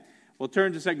Well,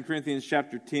 turn to 2 Corinthians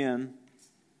chapter 10.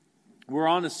 We're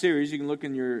on a series. You can look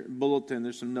in your bulletin.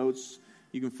 There's some notes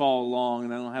you can follow along,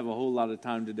 and I don't have a whole lot of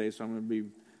time today, so I'm going to be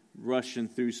rushing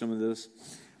through some of this.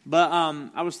 But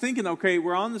I was thinking, okay,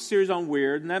 we're on the series on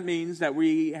weird, and that means that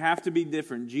we have to be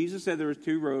different. Jesus said there were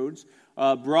two roads,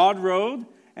 a broad road,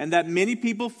 and that many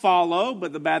people follow,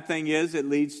 but the bad thing is it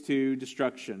leads to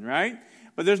destruction, right?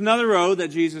 But there's another road that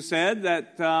Jesus said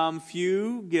that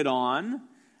few get on,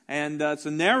 and it's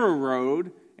a narrow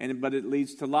road, but it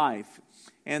leads to life.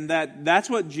 And that's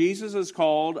what Jesus has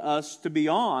called us to be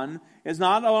on. It's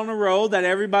not on a road that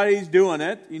everybody's doing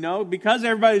it, because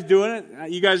everybody's doing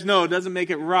it. You guys know it doesn't make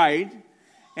it right.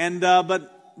 And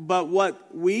but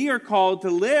what we are called to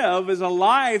live is a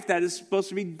life that is supposed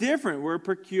to be different. We're a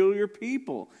peculiar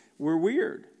people. We're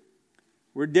weird.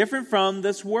 We're different from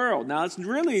this world. Now, it's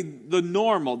really the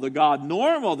normal, the God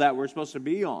normal that we're supposed to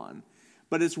be on.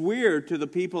 But it's weird to the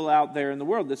people out there in the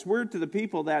world. It's weird to the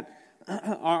people that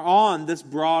are on this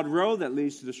broad road that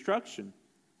leads to destruction.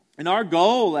 And our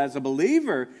goal as a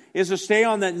believer is to stay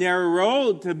on that narrow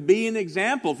road, to be an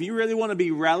example. If you really want to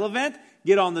be relevant,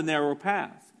 get on the narrow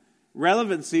path.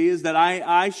 Relevancy is that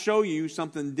I show you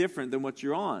something different than what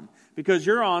you're on, because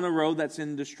you're on a road that's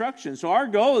in destruction. So our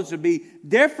goal is to be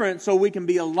different so we can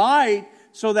be a light,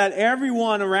 so that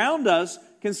everyone around us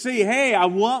can see, hey, I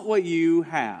want what you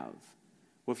have.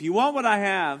 Well, if you want what I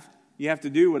have, you have to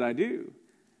do what I do.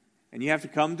 And you have to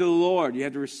come to the Lord. You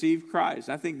have to receive Christ.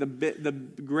 I think the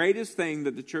greatest thing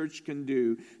that the church can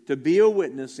do to be a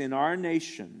witness in our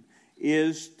nation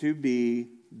is to be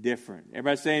different.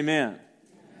 Everybody say amen.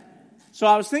 So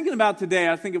I was thinking about today,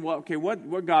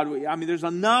 what God, there's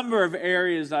a number of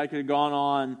areas I could have gone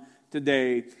on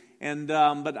today. And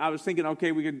but I was thinking,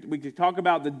 okay, we could talk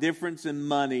about the difference in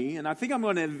money. And I think I'm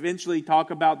going to eventually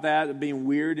talk about that, being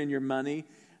weird in your money.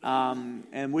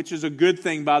 And which is a good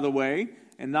thing, by the way.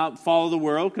 And not follow the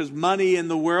world, because money in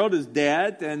the world is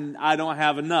dead, and I don't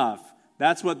have enough.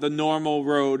 That's what the normal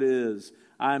road is.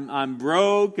 I'm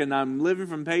broke, and I'm living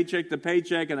from paycheck to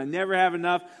paycheck, and I never have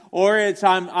enough. Or it's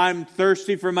I'm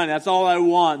thirsty for money. That's all I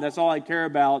want. That's all I care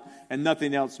about, and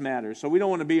nothing else matters. So we don't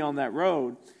want to be on that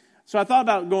road. So I thought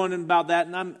about going about that,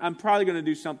 and I'm probably going to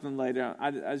do something later.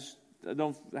 I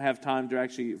don't have time to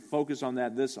actually focus on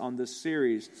that on this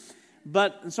series.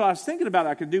 But so I was thinking about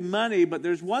I could do money, but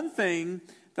there's one thing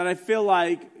that I feel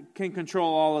like can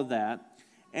control all of that.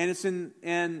 And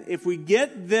if we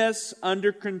get this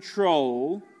under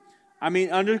control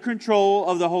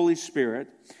of the Holy Spirit,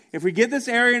 if we get this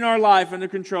area in our life under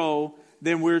control,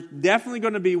 then we're definitely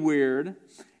going to be weird,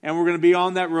 and we're going to be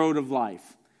on that road of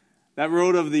life. That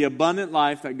road of the abundant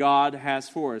life that God has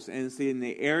for us. And it's in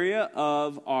the area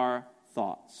of our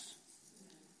thoughts.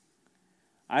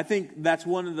 I think that's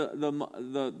one of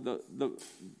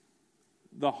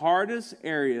the hardest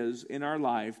areas in our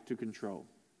life to control,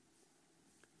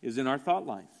 is in our thought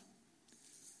life.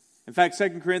 In fact,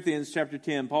 2 Corinthians chapter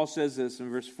 10, Paul says this in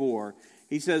verse 4.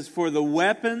 He says, "For the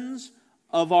weapons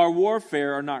of our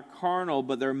warfare are not carnal,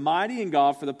 but they're mighty in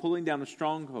God for the pulling down of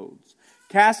strongholds,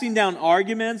 casting down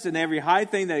arguments and every high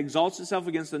thing that exalts itself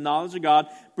against the knowledge of God,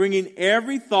 bringing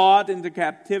every thought into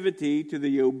captivity to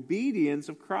the obedience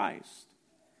of Christ."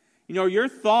 Your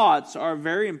thoughts are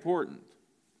very important,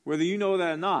 whether you know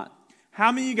that or not.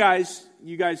 How many of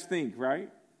you guys think, right?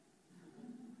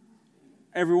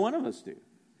 Every one of us do.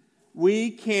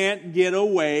 We can't get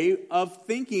away of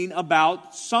thinking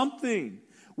about something,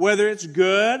 whether it's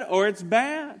good or it's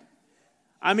bad.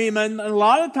 A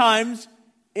lot of times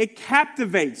it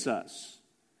captivates us.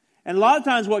 And a lot of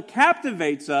times what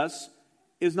captivates us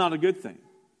is not a good thing.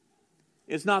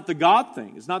 It's not the God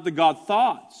thing. It's not the God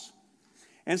thoughts.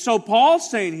 And so Paul's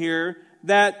saying here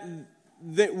that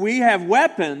we have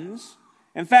weapons.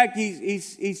 In fact,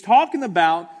 he's talking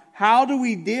about how do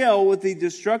we deal with the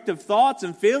destructive thoughts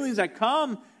and feelings that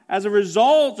come as a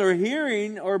result or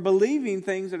hearing or believing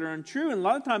things that are untrue. And a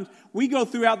lot of times we go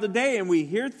throughout the day and we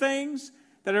hear things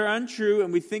that are untrue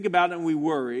and we think about it and we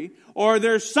worry. Or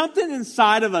there's something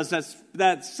inside of us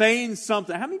that's saying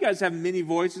something. How many of you guys have many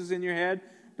voices in your head?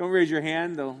 Don't raise your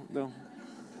hand.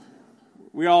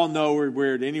 We all know we're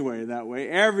weird anyway that way.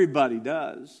 Everybody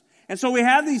does. And so we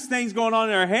have these things going on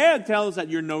in our head telling us that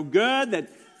you're no good,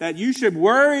 that you should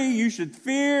worry, you should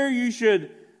fear, you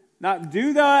should not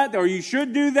do that, or you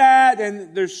should do that.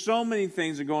 And there's so many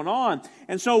things that are going on.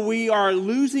 And so we are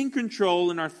losing control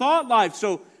in our thought life.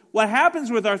 So what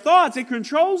happens with our thoughts, it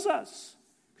controls us.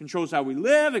 It controls how we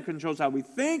live. It controls how we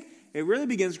think. It really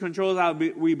begins to control how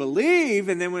we believe.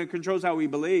 And then when it controls how we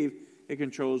believe, it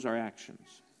controls our actions.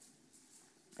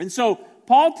 And so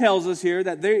Paul tells us here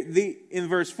that in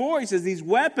verse 4, he says, these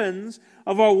weapons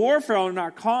of our warfare are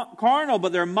not carnal,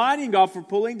 but they're mighty in God for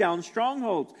pulling down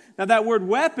strongholds. Now that word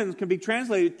weapons can be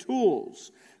translated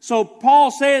tools. So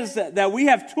Paul says that we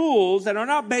have tools that are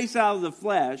not based out of the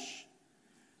flesh,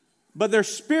 but they're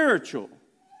spiritual.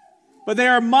 But they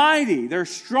are mighty, they're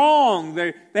strong,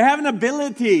 they have an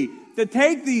ability to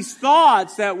take these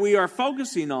thoughts that we are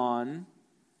focusing on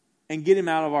and get them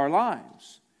out of our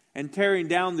lives and tearing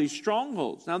down these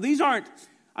strongholds. Now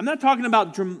I'm not talking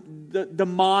about the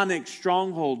demonic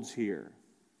strongholds here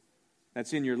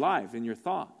that's in your life, in your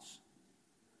thoughts.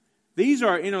 These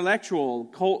are intellectual,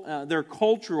 they're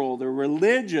cultural, they're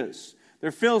religious,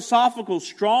 they're philosophical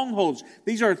strongholds.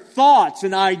 These are thoughts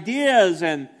and ideas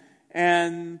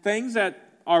and things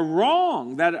that are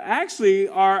wrong, that actually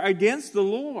are against the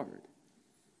Lord.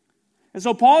 And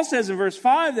so Paul says in verse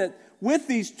 5 that with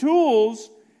these tools,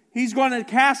 he's going to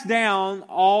cast down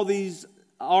all these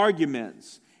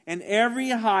arguments and every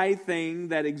high thing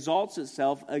that exalts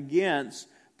itself against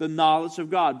the knowledge of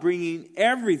God, bringing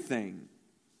everything,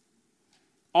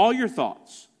 all your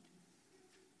thoughts,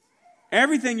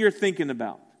 everything you're thinking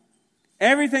about,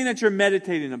 everything that you're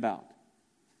meditating about,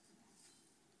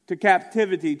 to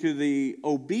captivity to the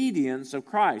obedience of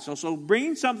Christ. So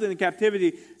bringing something in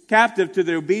captive to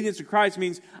the obedience of Christ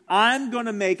means I'm going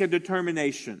to make a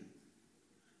determination.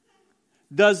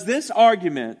 Does this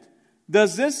argument,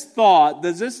 does this thought,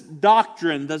 does this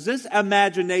doctrine, does this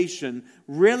imagination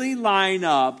really line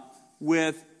up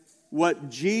with what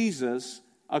Jesus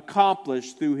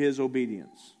accomplished through His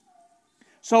obedience?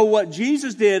 So what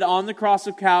Jesus did on the cross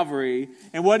of Calvary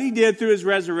and what He did through His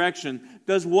resurrection,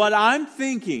 does what I'm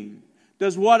thinking,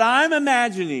 does what I'm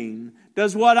imagining,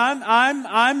 does what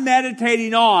I'm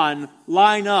meditating on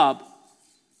line up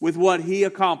with what He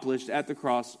accomplished at the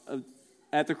cross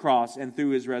and through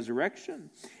His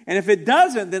resurrection? And if it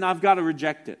doesn't, then I've got to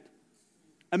reject it.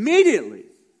 Immediately.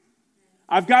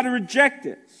 I've got to reject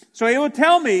it. So it will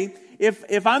tell me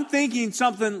if I'm thinking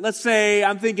something, let's say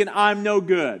I'm thinking I'm no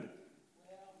good,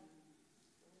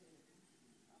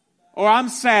 or I'm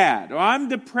sad, or I'm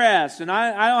depressed, and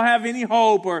I don't have any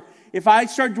hope, or if I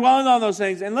start dwelling on those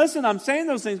things, and listen, I'm saying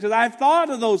those things because I've thought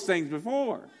of those things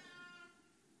before.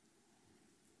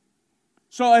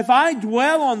 So if I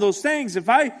dwell on those things, if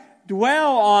I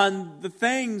dwell on the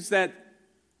things that,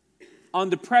 on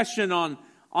depression, on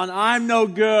I'm no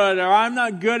good, or I'm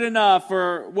not good enough,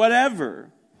 or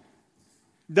whatever,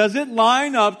 does it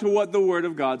line up to what the Word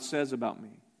of God says about me?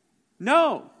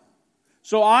 No.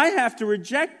 So I have to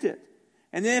reject it.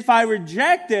 And then if I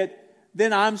reject it,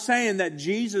 then I'm saying that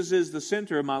Jesus is the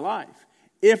center of my life.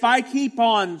 If I keep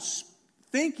on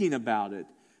thinking about it,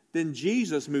 then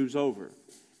Jesus moves over.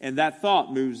 And that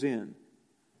thought moves in.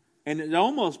 And it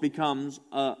almost becomes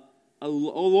a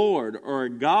Lord or a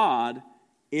God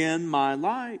in my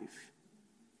life.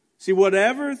 See,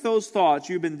 whatever those thoughts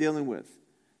you've been dealing with,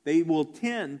 they will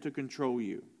tend to control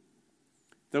you.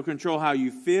 They'll control how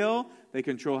you feel. They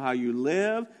control how you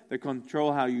live. They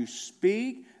control how you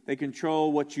speak. They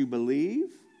control what you believe.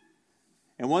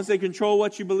 And once they control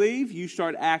what you believe, you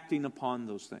start acting upon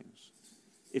those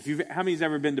things. How many's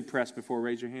ever been depressed before?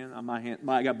 Raise your hand. On my hand.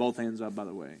 I got both hands up, by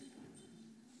the way.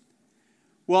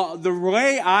 Well, the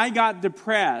way I got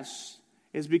depressed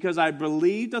is because I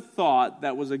believed a thought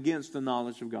that was against the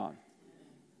knowledge of God.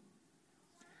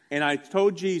 And I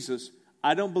told Jesus,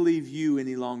 I don't believe you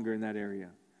any longer in that area.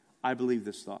 I believe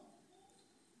this thought.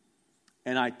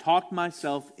 And I talked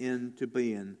myself into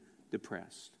being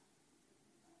depressed.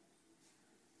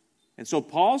 And so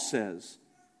Paul says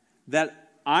that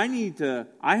I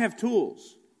have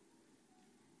tools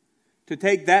to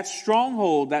take that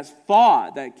stronghold, that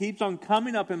thought that keeps on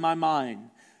coming up in my mind,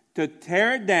 to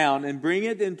tear it down and bring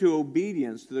it into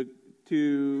obedience to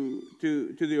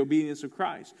the obedience of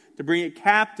Christ, to bring it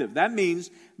captive. That means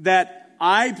that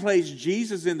I place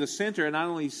Jesus in the center and I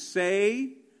only say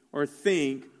or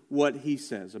think what He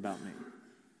says about me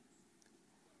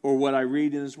or what I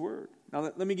read in His Word. Now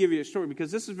let me give you a story,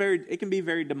 because it can be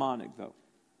very demonic though.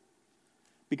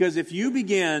 Because if you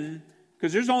begin,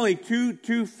 because there's only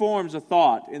two forms of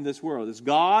thought in this world. It's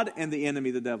God and the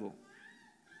enemy, the devil.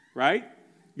 Right?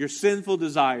 Your sinful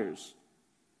desires.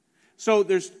 So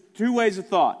there's two ways of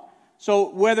thought. So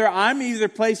whether I'm either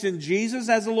placing Jesus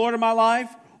as the Lord of my life,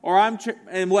 or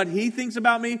and what He thinks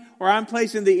about me, or I'm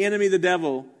placing the enemy, the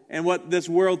devil, and what this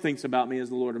world thinks about me as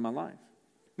the Lord of my life.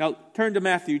 Now, turn to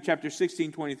Matthew chapter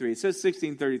 16:23. It says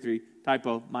 16:33.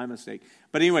 Typo, my mistake.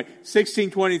 But anyway,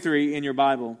 16:23 in your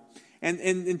Bible. And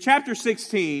in chapter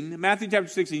 16, Matthew chapter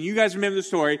 16, you guys remember the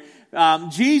story.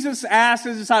 Jesus asked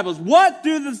His disciples, what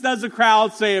does the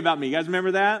crowd say about me? You guys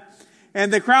remember that?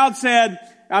 And the crowd said,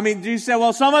 Jesus said,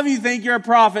 well, some of you think you're a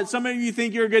prophet, some of you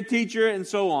think you're a good teacher, and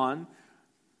so on.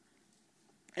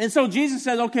 And so Jesus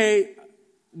says, okay,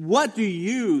 what do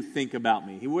you think about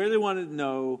me? He really wanted to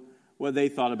know what they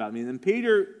thought about me. And then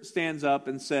Peter stands up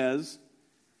and says,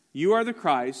 you are the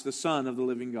Christ, the Son of the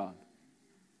living God.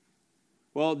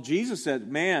 Well, Jesus said,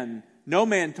 no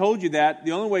man told you that.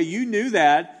 The only way you knew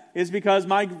that is because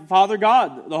my Father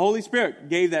God, the Holy Spirit,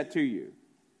 gave that to you.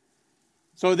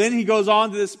 So then he goes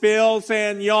on to the spiel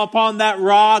saying, upon that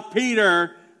rock,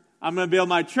 Peter, I'm going to build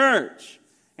my church.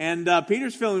 And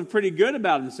Peter's feeling pretty good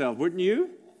about himself, wouldn't you?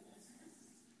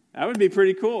 That would be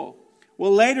pretty cool.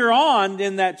 Well, later on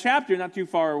in that chapter, not too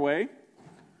far away,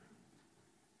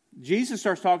 Jesus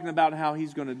starts talking about how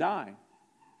he's going to die.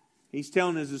 He's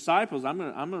telling his disciples, I'm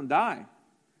going to die.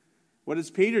 What does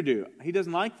Peter do? He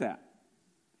doesn't like that.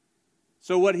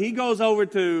 So what he goes over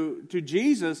to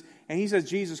Jesus and he says,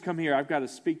 Jesus, come here. I've got to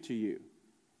speak to you.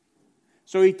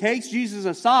 So he takes Jesus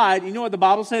aside. You know what the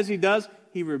Bible says he does?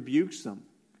 He rebukes them.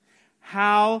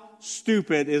 How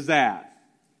stupid is that?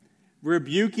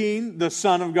 Rebuking the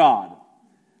Son of God.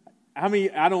 I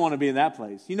don't want to be in that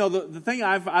place. The thing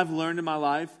I've learned in my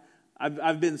life,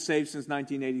 I've been saved since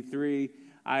 1983.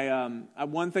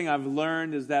 One thing I've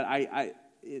learned is that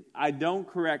I don't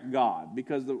correct God,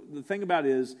 because the thing about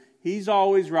it is He's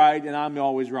always right and I'm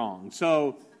always wrong.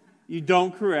 So you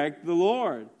don't correct the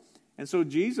Lord. And so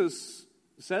Jesus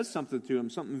says something to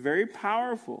him, something very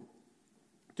powerful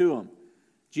to him.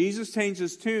 Jesus changed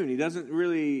his tune. He doesn't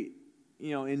really,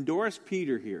 endorse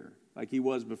Peter here like he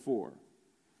was before.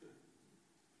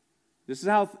 This is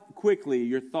how quickly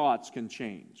your thoughts can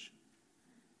change.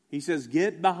 He says,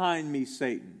 get behind me,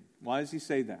 Satan. Why does he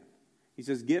say that? He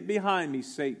says, get behind me,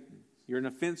 Satan. You're an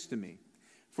offense to me.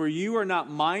 For you are not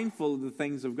mindful of the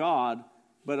things of God,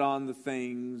 but on the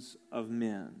things of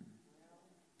men.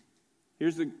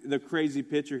 Here's the crazy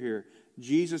picture here.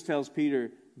 Jesus tells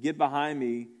Peter, get behind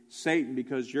me, Satan,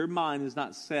 because your mind is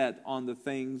not set on the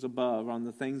things above, on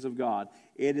the things of God.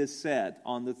 It is set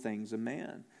on the things of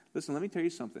man. Listen, let me tell you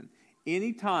something.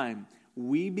 Anytime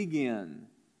we begin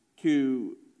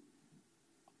to,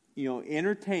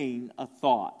 entertain a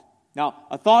thought. Now,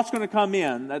 a thought's going to come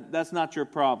in. That's not your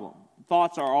problem.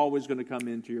 Thoughts are always going to come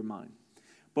into your mind.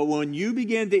 But when you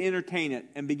begin to entertain it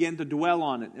and begin to dwell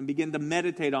on it and begin to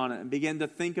meditate on it and begin to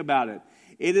think about it,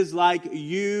 it is like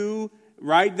you,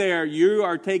 right there, you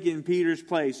are taking Peter's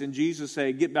place. And Jesus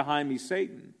said, get behind me,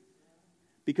 Satan.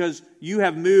 Because you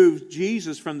have moved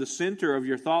Jesus from the center of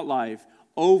your thought life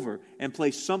over and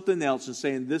placed something else and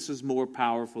saying, this is more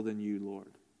powerful than you,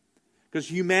 Lord. Because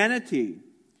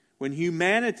when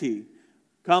humanity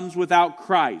comes without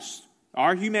Christ,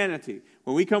 our humanity,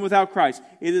 when we come without Christ,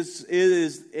 it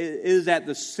is at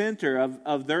the center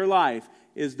of their life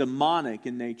is demonic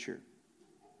in nature.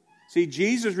 See,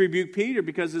 Jesus rebuked Peter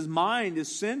because his mind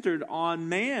is centered on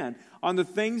man, on the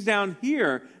things down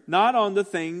here, not on the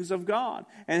things of God,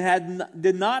 and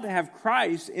did not have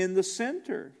Christ in the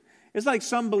center. It's like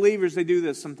some believers, they do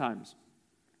this sometimes.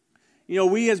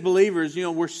 We as believers,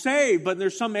 we're saved, but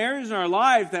there's some areas in our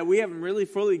life that we haven't really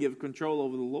fully given control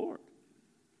over the Lord.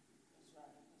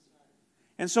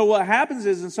 And so what happens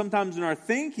is, and sometimes in our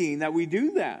thinking, that we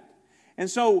do that. And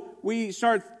so we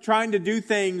start trying to do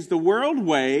things the world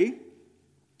way,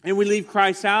 and we leave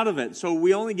Christ out of it. So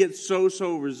we only get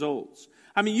so-so results.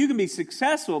 You can be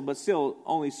successful, but still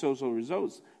only so-so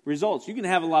results. You can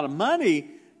have a lot of money.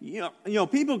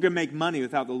 People can make money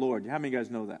without the Lord. How many of you guys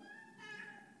know that?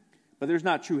 But there's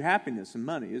not true happiness in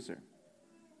money, is there?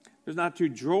 There's not true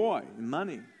joy in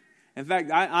money. In fact,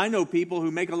 I know people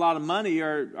who make a lot of money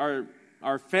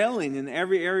are failing in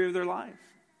every area of their life.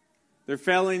 They're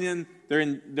failing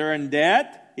they're in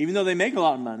debt, even though they make a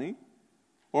lot of money,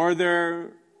 or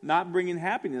they're not bringing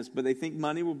happiness, but they think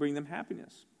money will bring them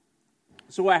happiness.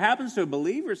 So what happens to a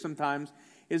believer sometimes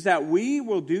is that we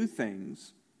will do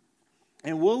things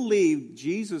and we'll leave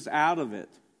Jesus out of it,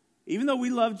 even though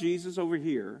we love Jesus over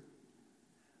here,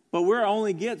 but we'll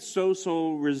only get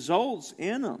so-so results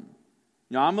in them.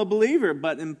 I'm a believer,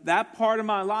 but in that part of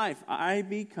my life, I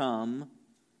become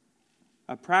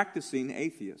a practicing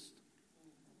atheist.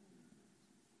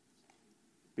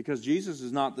 Because Jesus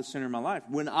is not the center of my life.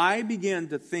 When I begin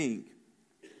to think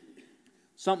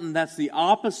something that's the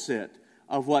opposite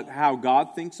of how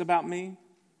God thinks about me,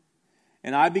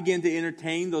 and I begin to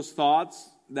entertain those thoughts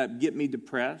that get me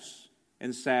depressed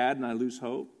and sad and I lose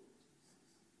hope,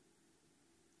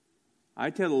 I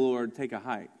tell the Lord, take a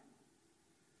hike.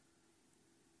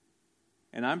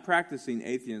 And I'm practicing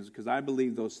atheism because I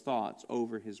believe those thoughts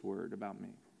over His Word about me.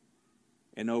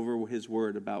 And over His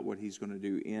Word about what He's going to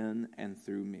do in and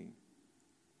through me.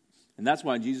 And that's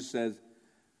why Jesus says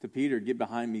to Peter, "Get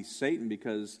behind me, Satan,"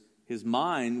 because his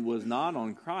mind was not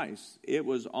on Christ. It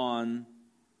was on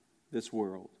this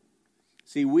world.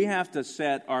 See, we have to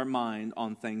set our mind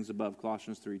on things above,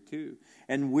 Colossians 3:2.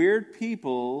 And weird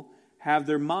people have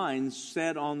their minds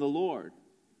set on the Lord.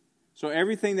 So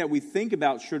everything that we think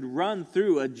about should run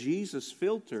through a Jesus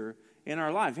filter in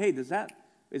our life. Hey, is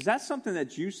that something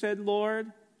that you said,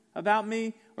 Lord, about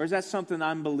me? Or is that something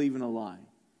I'm believing a lie?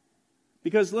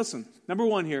 Because listen, number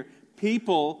one here,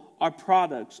 people are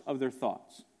products of their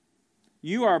thoughts.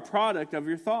 You are a product of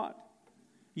your thought.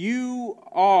 You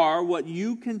are what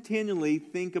you continually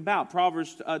think about.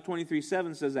 Proverbs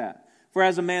 23:7 says that. For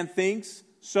as a man thinks,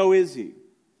 so is he.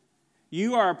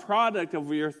 You are a product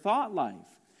of your thought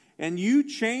life. And you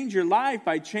change your life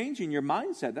by changing your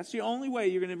mindset. That's the only way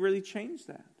you're going to really change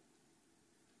that.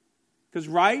 Because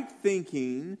right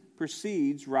thinking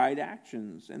precedes right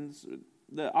actions. And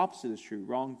the opposite is true.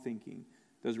 Wrong thinking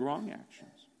does wrong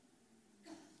actions.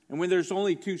 And when there's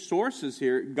only two sources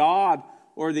here, God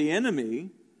or the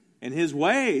enemy, and his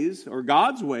ways, or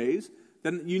God's ways,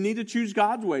 then you need to choose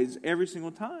God's ways every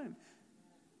single time.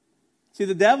 See,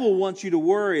 the devil wants you to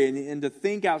worry and to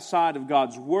think outside of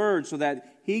God's word so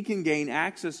that he can gain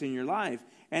access in your life.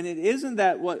 And it isn't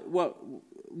that what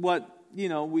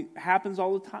happens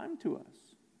all the time to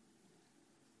us.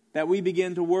 That we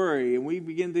begin to worry, and we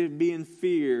begin to be in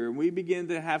fear, and we begin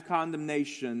to have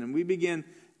condemnation, and we begin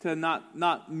to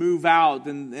not move out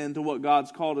into what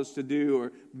God's called us to do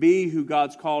or be who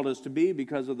God's called us to be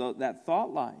because of that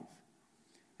thought life.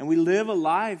 And we live a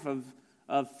life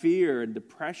of fear and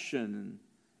depression,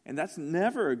 and that's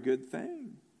never a good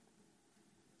thing.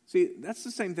 See, that's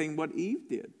the same thing what Eve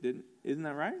did, isn't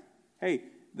that right? Hey,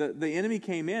 the enemy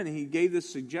came in and he gave this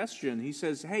suggestion. He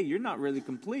says, hey, you're not really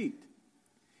complete.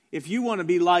 If you want to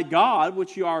be like God,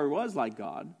 which you already was like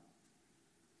God,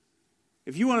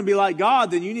 if you want to be like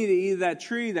God, then you need to eat that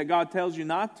tree that God tells you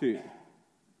not to.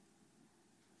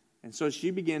 And so she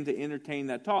began to entertain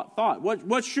that thought.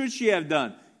 What should she have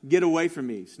done? Get away from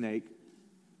me, snake.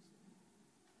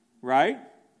 Right?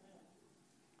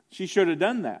 She should have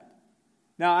done that.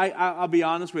 Now, I'll be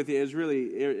honest with you.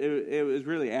 It was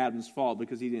really Adam's fault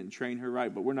because he didn't train her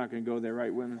right. But we're not going to go there,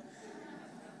 right, women?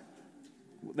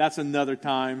 That's another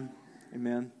time.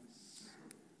 Amen.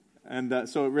 And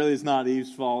so it really is not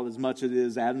Eve's fault as much as it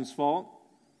is Adam's fault.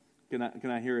 Can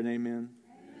I hear an amen?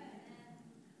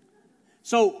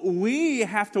 So we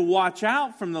have to watch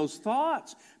out from those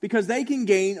thoughts because they can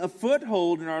gain a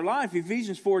foothold in our life.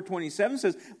 Ephesians 4:27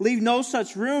 says, leave no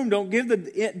such room. Don't give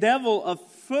the devil a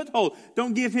foothold.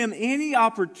 Don't give him any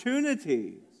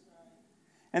opportunity.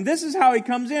 And this is how he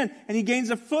comes in. And he gains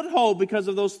a foothold because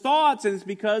of those thoughts. And it's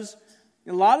because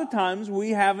a lot of times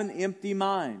we have an empty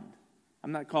mind.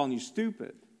 I'm not calling you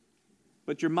stupid.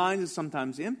 But your mind is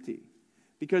sometimes empty.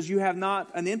 Because you have not,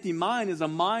 an empty mind is a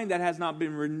mind that has not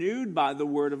been renewed by the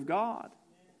Word of God.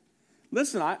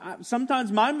 Listen,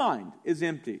 sometimes my mind is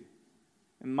empty.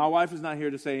 And my wife is not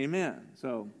here to say amen.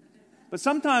 But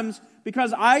sometimes,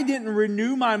 because I didn't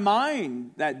renew my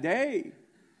mind that day,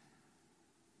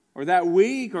 or that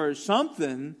week, or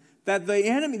something, that the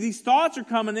enemy, these thoughts are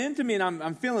coming into me, and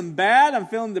I'm feeling bad, I'm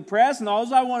feeling depressed, and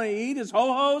all I want to eat is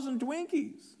Ho-Hos and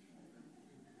Twinkies.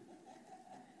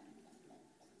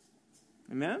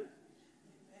 Amen?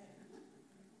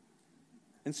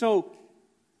 And so,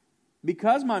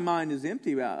 because my mind is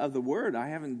empty of the Word, I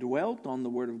haven't dwelt on the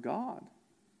Word of God.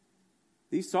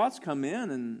 These thoughts come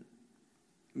in and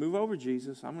move over,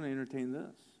 Jesus. I'm going to entertain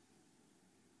this.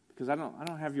 Because I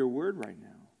don't have your Word right now.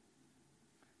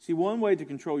 See, one way to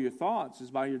control your thoughts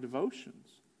is by your devotions.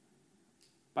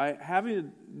 By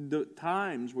having the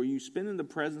times where you spend in the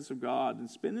presence of God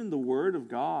and spend in the Word of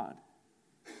God.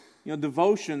 You know,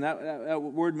 devotion, that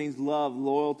word means love,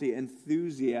 loyalty,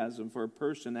 enthusiasm for a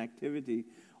person, activity,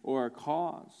 or a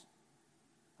cause.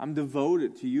 I'm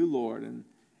devoted to you, Lord.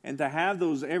 And to have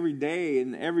those every day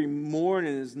and every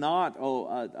morning is not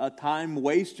a time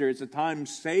waster. It's a time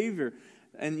saver.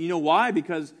 And you know why?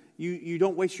 Because you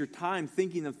don't waste your time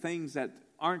thinking of things that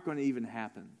aren't going to even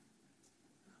happen.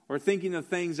 Or thinking of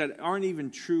things that aren't even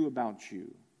true about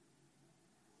you.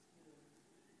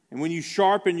 And when you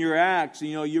sharpen your axe,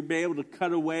 you'll be able to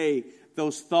cut away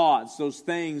those thoughts, those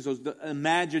things, those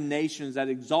imaginations that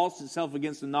exalts itself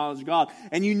against the knowledge of God.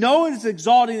 And you know it's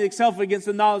exalting itself against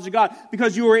the knowledge of God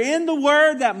because you were in the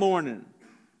Word that morning.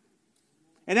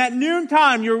 And at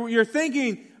noontime, you're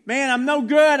thinking, man, I'm no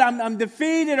good, I'm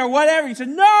defeated or whatever. He said,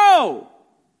 no!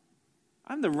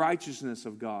 I'm the righteousness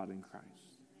of God in Christ.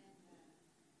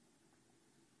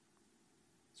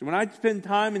 So when I spend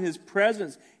time in His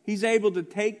presence, He's able to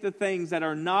take the things that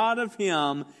are not of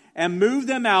Him and move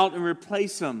them out and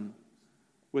replace them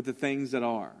with the things that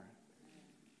are.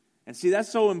 And see,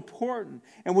 that's so important.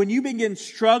 And when you begin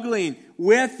struggling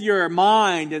with your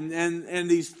mind and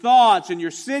these thoughts, and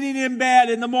you're sitting in bed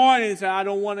in the morning and say, I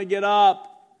don't want to get up.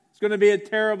 It's going to be a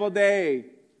terrible day.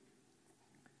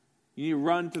 You need to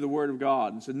run to the Word of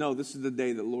God and say, no, this is the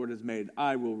day that the Lord has made.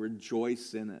 I will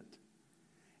rejoice in it.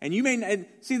 And you may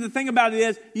see, the thing about it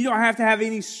is, you don't have to have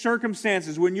any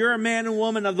circumstances. When you're a man and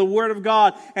woman of the Word of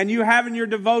God, and you're having your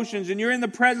devotions, and you're in the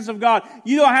presence of God,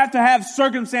 you don't have to have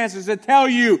circumstances to tell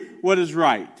you what is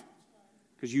right.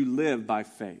 Because you live by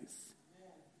faith.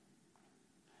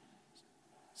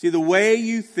 See, the way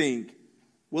you think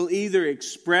will either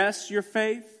express your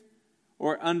faith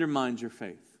or undermine your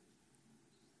faith.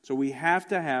 So we have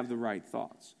to have the right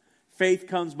thoughts. Faith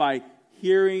comes by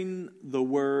hearing the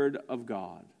Word of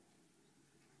God.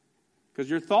 Because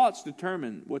your thoughts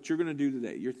determine what you're going to do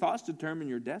today. Your thoughts determine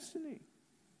your destiny.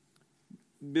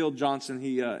 Bill Johnson,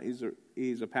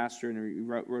 he's a pastor, and he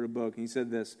wrote a book, and he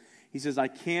said this. He says, I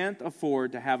can't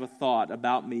afford to have a thought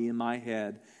about me in my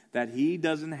head that He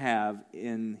doesn't have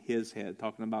in His head,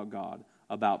 talking about God,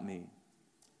 about me.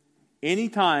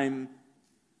 Anytime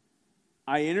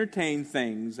I entertain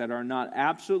things that are not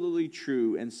absolutely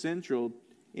true and central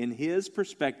in His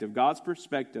perspective, God's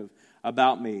perspective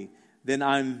about me, then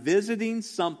I'm visiting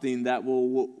something that will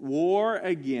war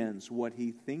against what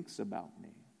He thinks about me.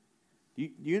 Do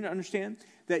you understand?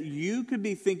 That you could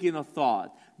be thinking a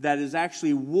thought that is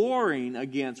actually warring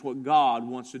against what God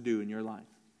wants to do in your life.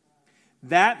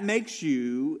 That makes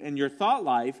you and your thought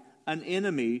life an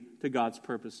enemy to God's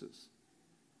purposes.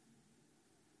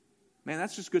 Man,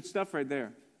 that's just good stuff right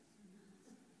there.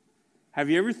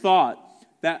 Have you ever thought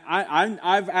that?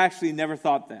 I've actually never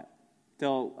thought that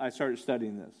till I started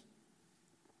studying this.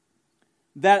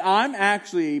 That I'm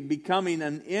actually becoming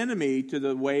an enemy to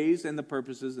the ways and the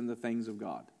purposes and the things of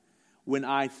God when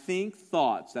I think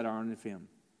thoughts that aren't of Him.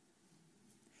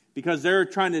 Because they're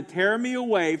trying to tear me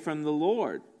away from the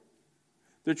Lord.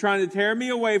 They're trying to tear me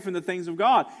away from the things of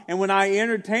God. And when I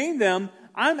entertain them,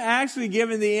 I'm actually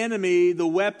giving the enemy the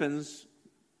weapons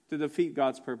to defeat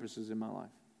God's purposes in my life.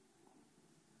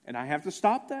 And I have to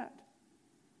stop that.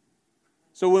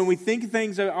 So when we think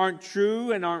things that aren't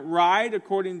true and aren't right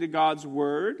according to God's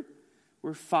Word,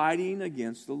 we're fighting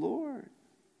against the Lord.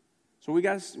 So we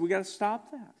got to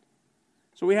stop that.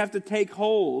 So we have to take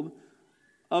hold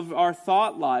of our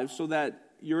thought life so that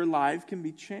your life can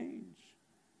be changed.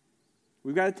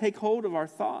 We've got to take hold of our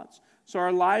thoughts so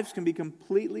our lives can be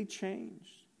completely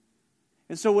changed.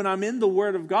 And so when I'm in the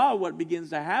Word of God, what begins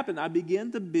to happen, I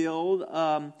begin to build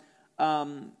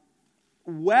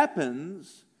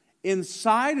weapons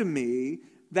inside of me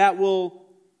that will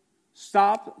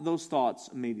stop those thoughts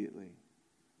immediately.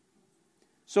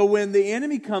 So when the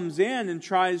enemy comes in and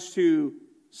tries to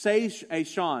say, hey,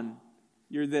 Sean,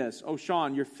 you're this. Oh,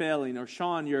 Sean, you're failing. Or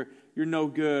Sean, you're no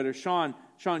good. Or Sean,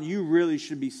 you really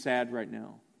should be sad right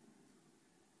now.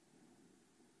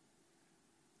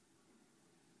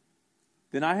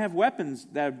 Then I have weapons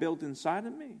that are built inside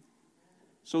of me.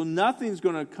 So nothing's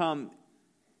going to come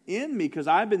in me because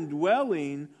I've been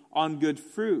dwelling on good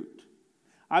fruit.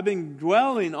 I've been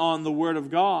dwelling on the Word of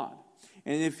God.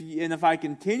 And if I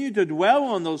continue to dwell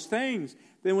on those things,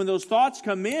 then when those thoughts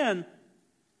come in,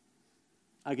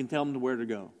 I can tell them where to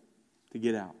go, to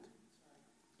get out.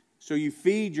 So you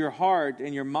feed your heart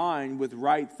and your mind with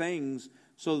right things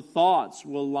so the thoughts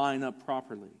will line up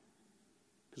properly.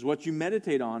 Because what you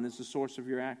meditate on is the source of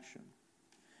your action.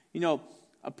 You know,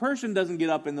 a person doesn't get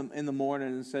up in the morning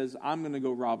and says, I'm going to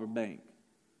go rob a bank.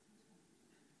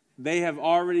 They have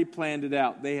already planned it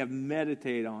out. They have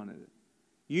meditated on it.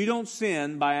 You don't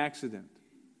sin by accident.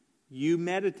 You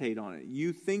meditate on it.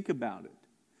 You think about it.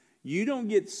 You don't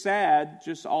get sad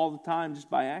just all the time just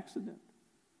by accident.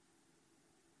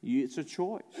 It's a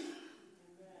choice.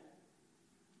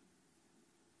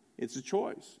 It's a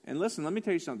choice. And listen, let me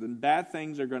tell you something. Bad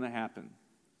things are going to happen.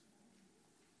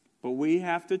 But we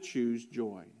have to choose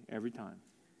joy every time.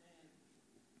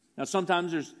 Now,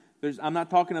 sometimes there's I'm not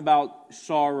talking about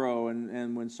sorrow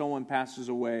and when someone passes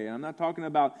away. I'm not talking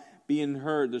about being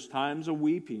hurt. There's times of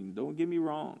weeping. Don't get me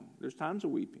wrong. There's times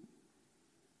of weeping.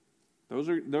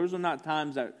 Those are not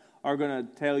times that are going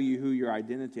to tell you who your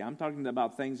identity. I'm talking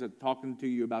about things that are talking to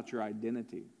you about your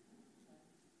identity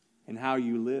and how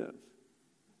you live.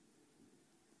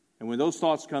 And when those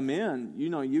thoughts come in,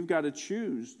 you've got to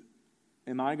choose.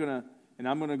 I'm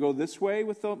going to go this way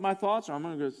with my thoughts, or I'm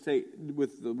going to go stay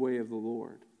with the way of the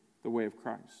Lord, the way of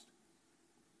Christ.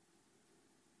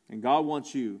 And God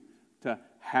wants you to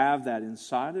have that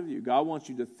inside of you. God wants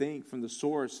you to think from the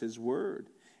source, His Word.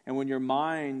 And when your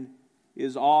mind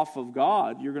is off of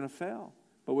God, you're going to fail.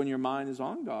 But when your mind is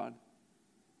on God,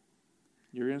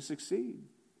 you're going to succeed.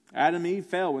 Adam and Eve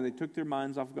failed when they took their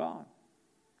minds off God.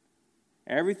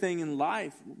 Everything in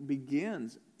life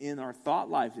begins in our thought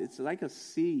life. It's like a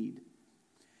seed.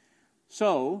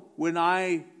 So, when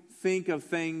I think of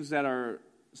things that are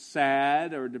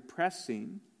sad or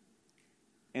depressing,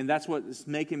 and that's what is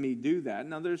making me do that.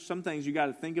 Now, there's some things you got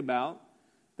to think about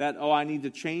that, I need to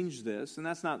change this. And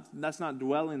that's not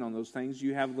dwelling on those things.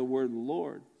 You have the word of the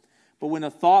Lord. But when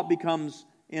a thought becomes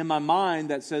in my mind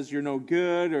that says you're no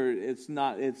good, or it's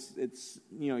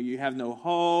you have no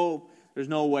hope, there's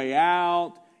no way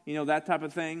out, that type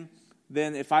of thing,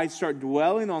 then if I start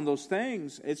dwelling on those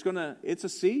things, it's a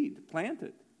seed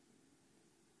planted.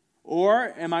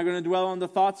 Or am I going to dwell on the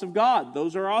thoughts of God?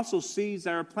 Those are also seeds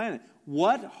that are planted.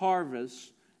 What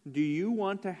harvest do you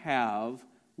want to have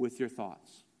with your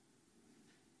thoughts?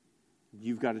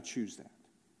 You've got to choose that.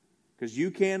 Because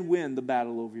you can win the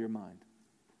battle over your mind.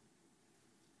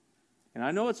 And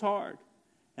I know it's hard.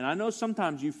 And I know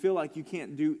sometimes you feel like you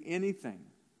can't do anything.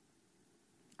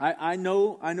 I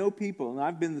know people, and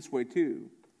I've been this way too,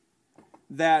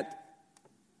 that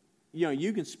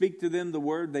you can speak to them the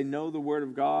Word, they know the Word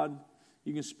of God,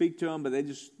 you can speak to them, but they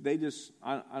just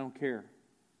I don't care.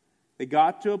 They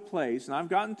got to a place, and I've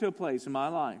gotten to a place in my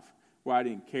life where I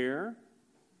didn't care.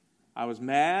 I was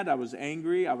mad, I was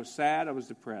angry, I was sad, I was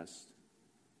depressed.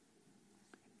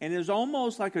 And it was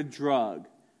almost like a drug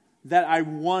that I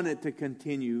wanted to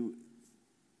continue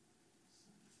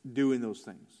doing those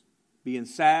things. Being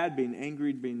sad, being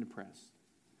angry, being depressed.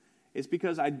 It's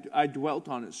because I dwelt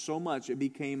on it so much, it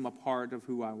became a part of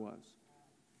who I was.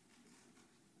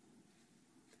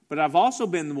 But I've also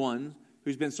been the one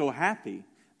who's been so happy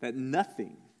that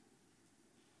nothing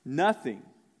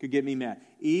could get me mad.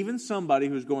 Even somebody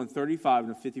who's going 35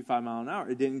 and 55 mile an hour,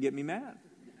 it didn't get me mad.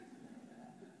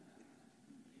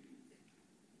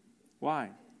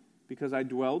 Why? Because I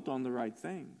dwelt on the right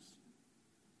things.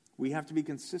 We have to be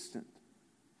consistent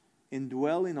in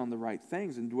dwelling on the right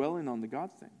things and dwelling on the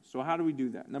God things. So how do we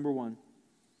do that? Number one,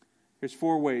 there's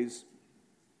 4 ways,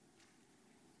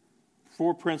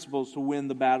 4 principles to win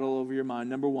the battle over your mind.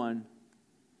 Number 1,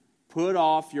 put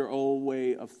off your old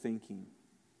way of thinking.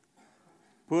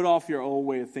 Put off your old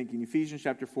way of thinking. Ephesians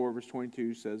chapter 4, verse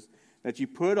 22 says that you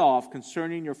put off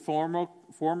concerning your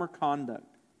former conduct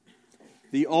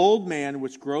the old man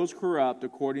which grows corrupt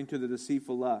according to the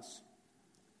deceitful lusts,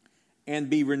 and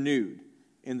be renewed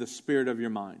in the spirit of your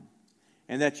mind.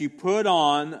 And that you put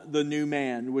on the new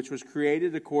man, which was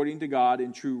created according to God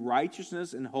in true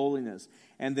righteousness and holiness.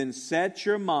 And then set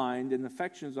your mind and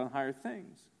affections on higher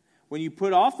things. When you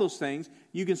put off those things,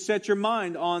 you can set your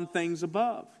mind on things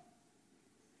above.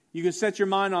 You can set your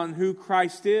mind on who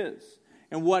Christ is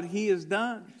and what He has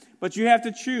done. But you have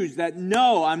to choose that,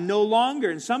 no, I'm no longer.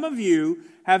 And some of you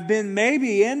have been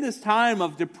maybe in this time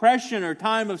of depression or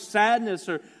time of sadness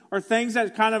or things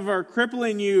that kind of are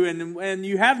crippling you and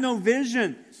you have no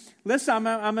vision. Listen,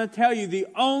 I'm going to tell you, the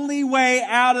only way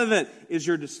out of it is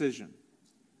your decision.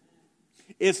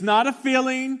 It's not a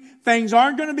feeling. Things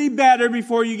aren't going to be better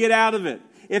before you get out of it.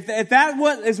 If that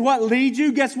is what leads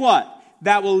you, guess what?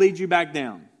 That will lead you back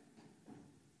down.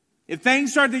 If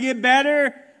things start to get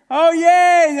better, oh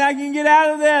yay, I can get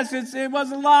out of this. It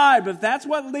was a lie. But if that's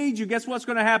what leads you, guess what's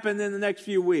going to happen in the next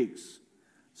few weeks?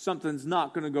 Something's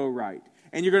not going to go right.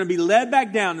 And you're going to be led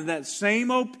back down to that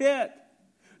same old pit.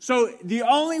 So the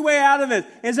only way out of it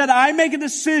is that I make a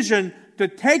decision to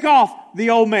take off the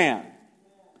old man.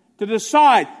 To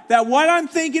decide that what I'm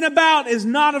thinking about is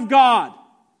not of God.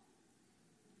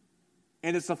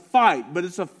 And it's a fight, but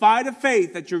it's a fight of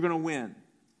faith that you're going to win.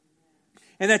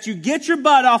 And that you get your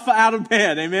butt out of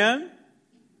bed, amen?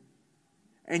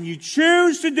 And you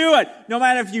choose to do it, no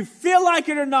matter if you feel like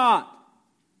it or not.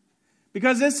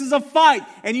 Because this is a fight,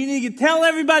 and you need to tell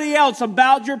everybody else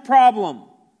about your problem.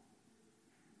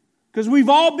 Because we've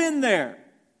all been there.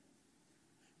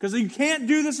 Because you can't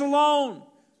do this alone.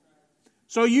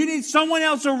 So you need someone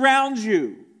else around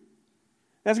you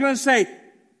that's going to say,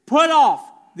 put off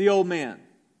the old man.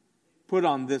 Put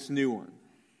on this new one.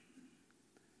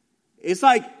 It's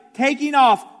like taking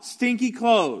off stinky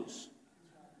clothes.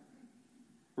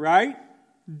 Right?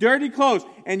 Dirty clothes.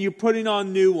 And you're putting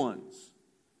on new ones.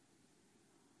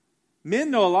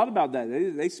 Men know a lot about that.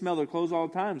 They smell their clothes all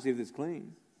the time to see if it's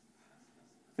clean.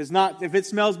 If it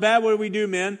smells bad, what do we do,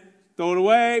 men? Throw it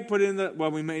away, put it in the...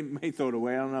 Well, we may throw it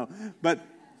away, I don't know. But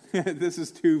this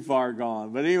is too far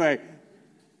gone. But anyway,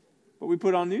 but we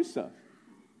put on new stuff.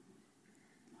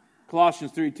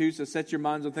 Colossians 3:2 says, set your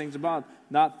minds on things above,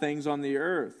 not things on the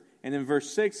earth. And in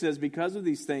verse 6 says, because of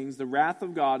these things, the wrath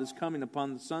of God is coming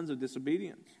upon the sons of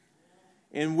disobedience,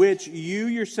 in which you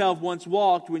yourself once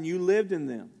walked when you lived in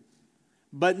them.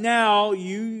 But now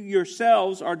you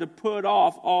yourselves are to put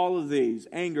off all of these: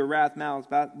 anger, wrath, malice,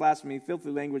 blasphemy,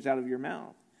 filthy language out of your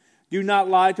mouth. Do not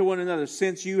lie to one another,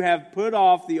 since you have put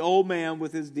off the old man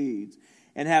with his deeds,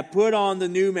 and have put on the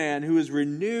new man, who is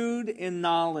renewed in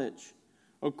knowledge,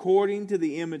 according to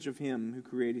the image of him who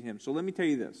created him. So let me tell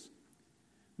you this.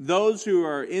 Those who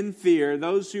are in fear,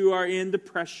 those who are in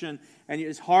depression, and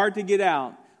it's hard to get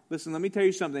out, listen, let me tell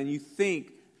you something. You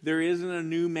think there isn't a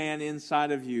new man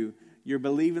inside of you, you're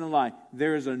believing a lie.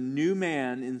 There is a new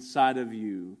man inside of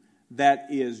you that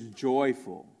is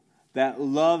joyful, that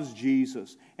loves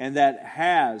Jesus, and that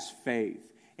has faith.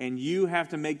 And you have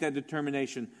to make that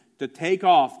determination to take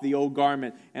off the old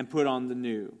garment and put on the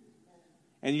new.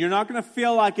 And you're not going to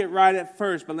feel like it right at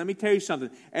first, but let me tell you something.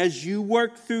 As you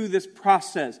work through this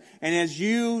process, and as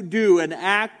you do an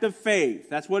act of faith,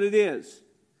 that's what it is,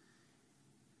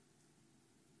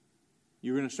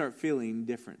 you're going to start feeling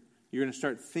different. You're going to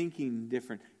start thinking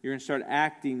different. You're going to start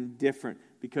acting different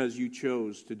because you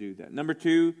chose to do that. Number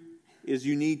 2 is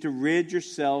you need to rid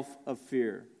yourself of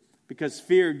fear, because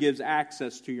fear gives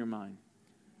access to your mind.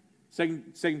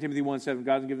 2 Timothy 1:7,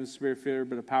 God has given us a spirit of fear,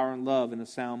 but a power and love and a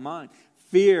sound mind.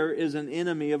 Fear is an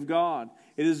enemy of God.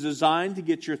 It is designed to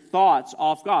get your thoughts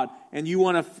off God. And you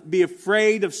want to be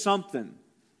afraid of something.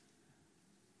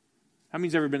 How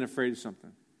many's ever been afraid of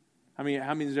something? How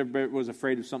many's ever was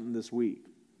afraid of something this week?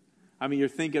 I mean, you're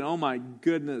thinking, oh my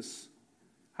goodness,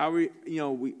 how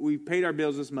we paid our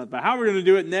bills this month, but how are we going to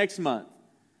do it next month?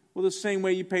 Well, the same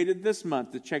way you paid it this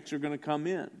month, the checks are going to come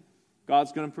in.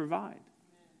 God's going to provide.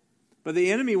 But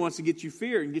the enemy wants to get you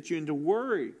fear and get you into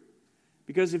worry.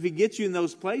 Because if he gets you in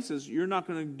those places, you're not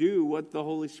going to do what the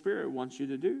Holy Spirit wants you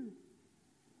to do.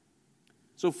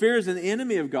 So fear is an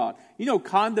enemy of God. You know,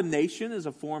 condemnation is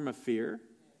a form of fear.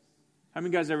 How many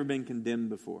of you guys ever been condemned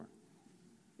before?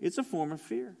 It's a form of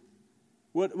fear.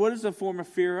 What is a form of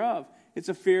fear of? It's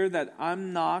a fear that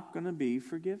I'm not going to be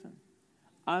forgiven.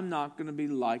 I'm not going to be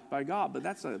liked by God. But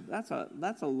that's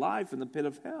a life in the pit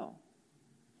of hell.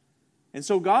 And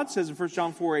so God says in 1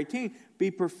 John 4:18,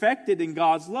 be perfected in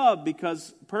God's love,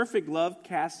 because perfect love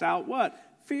casts out what?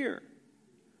 Fear.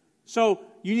 So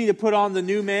you need to put on the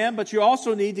new man, but you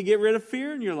also need to get rid of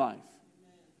fear in your life.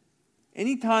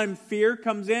 Anytime fear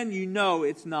comes in, you know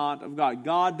it's not of God.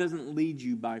 God doesn't lead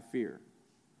you by fear.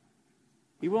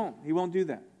 He won't. He won't do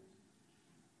that.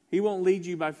 He won't lead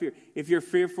you by fear. If you're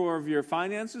fearful of your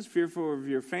finances, fearful of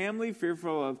your family,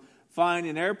 fearful of flying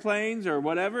in airplanes or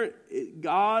whatever,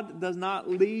 God does not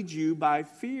lead you by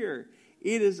fear.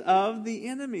 It is of the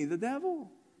enemy, the devil.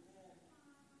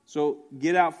 So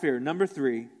get out fear. Number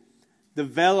 3,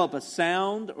 develop a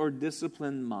sound or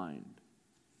disciplined mind.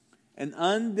 An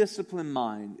undisciplined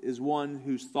mind is one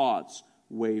whose thoughts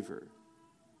waver.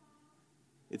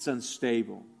 It's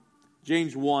unstable.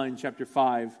 James 1,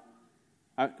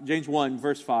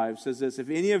 verse 5 says this: if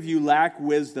any of you lack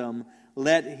wisdom,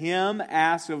 let him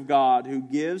ask of God, who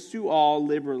gives to all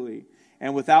liberally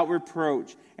and without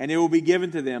reproach, and it will be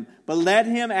given to them. But let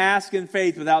him ask in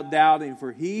faith without doubting,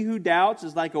 for he who doubts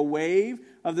is like a wave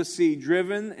of the sea,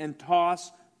 driven and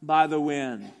tossed by the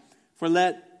wind. For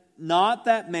let not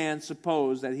that man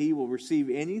suppose that he will receive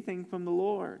anything from the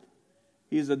Lord.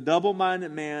 He is a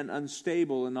double-minded man,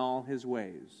 unstable in all his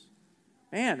ways.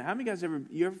 Man, how many guys ever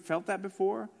felt that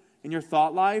before in your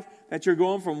thought life? That you're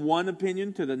going from one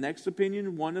opinion to the next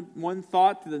opinion, one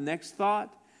thought to the next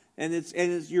thought, and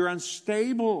you're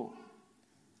unstable.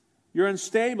 You're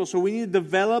unstable. So we need to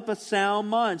develop a sound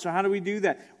mind. So how do we do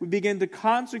that? We begin to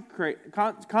concentrate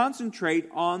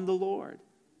on the Lord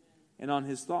and on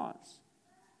His thoughts.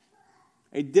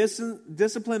 A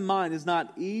disciplined mind is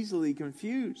not easily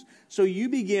confused. So you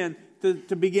begin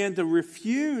to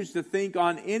refuse to think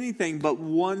on anything but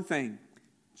one thing: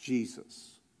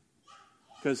 Jesus.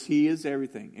 Because He is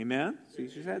everything. Amen?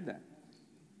 Caesar said that.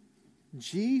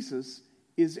 Jesus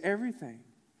is everything.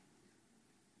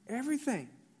 Everything.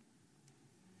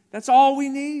 That's all we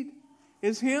need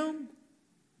is Him.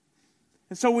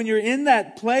 And so when you're in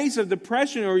that place of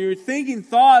depression, or you're thinking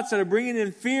thoughts that are bringing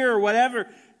in fear or whatever,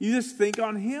 you just think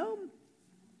on Him.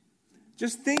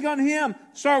 Just think on Him.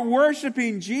 Start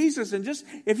worshiping Jesus. And just,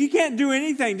 if you can't do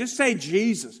anything, just say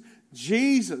Jesus,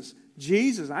 Jesus,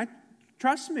 Jesus.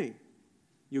 Trust me,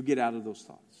 you'll get out of those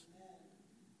thoughts.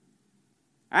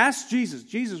 Ask Jesus,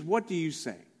 Jesus, what do you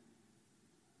say?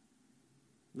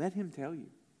 Let Him tell you.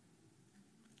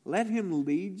 Let Him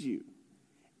lead you.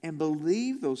 And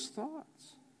believe those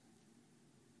thoughts.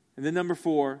 And then number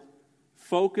 4,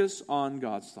 focus on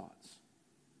God's thoughts.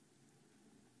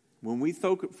 When we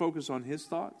focus on His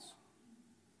thoughts,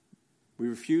 we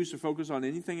refuse to focus on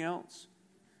anything else,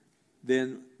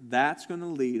 then that's going to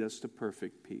lead us to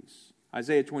perfect peace.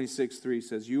 Isaiah 26:3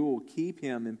 says, "You will keep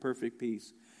him in perfect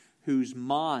peace, whose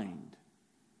mind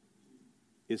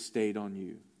is stayed on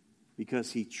you,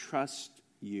 because he trusts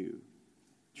you."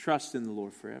 Trust in the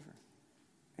Lord forever.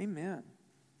 Amen.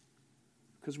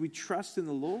 Because we trust in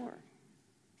the Lord.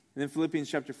 And then Philippians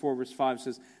chapter 4, verse 5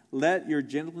 says, "Let your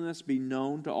gentleness be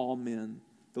known to all men.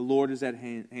 The Lord is at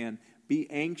hand. Be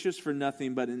anxious for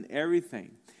nothing, but in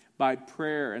everything, by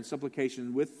prayer and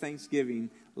supplication with thanksgiving,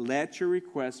 let your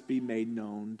requests be made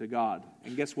known to God."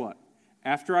 And guess what?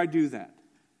 After I do that,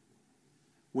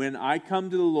 when I come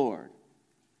to the Lord,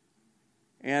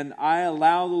 and I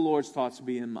allow the Lord's thoughts to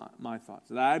be in my thoughts,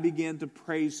 that I begin to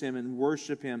praise Him and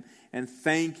worship Him and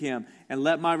thank Him and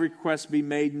let my requests be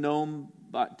made known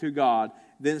to God,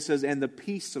 then it says, "And the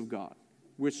peace of God,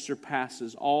 which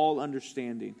surpasses all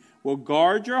understanding, will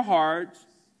guard your hearts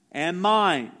and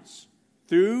minds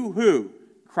through" who?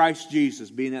 Christ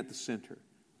Jesus being at the center.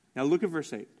 Now look at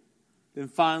verse 8. "Then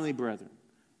finally, brethren,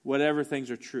 whatever things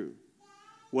are true,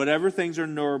 whatever things are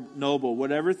noble,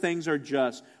 whatever things are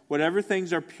just, whatever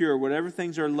things are pure, whatever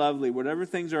things are lovely, whatever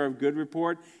things are of good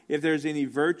report, if there's any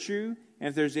virtue, and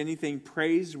if there's anything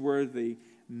praiseworthy,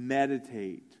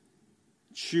 meditate,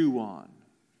 chew on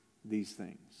these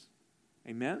things."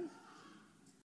 Amen?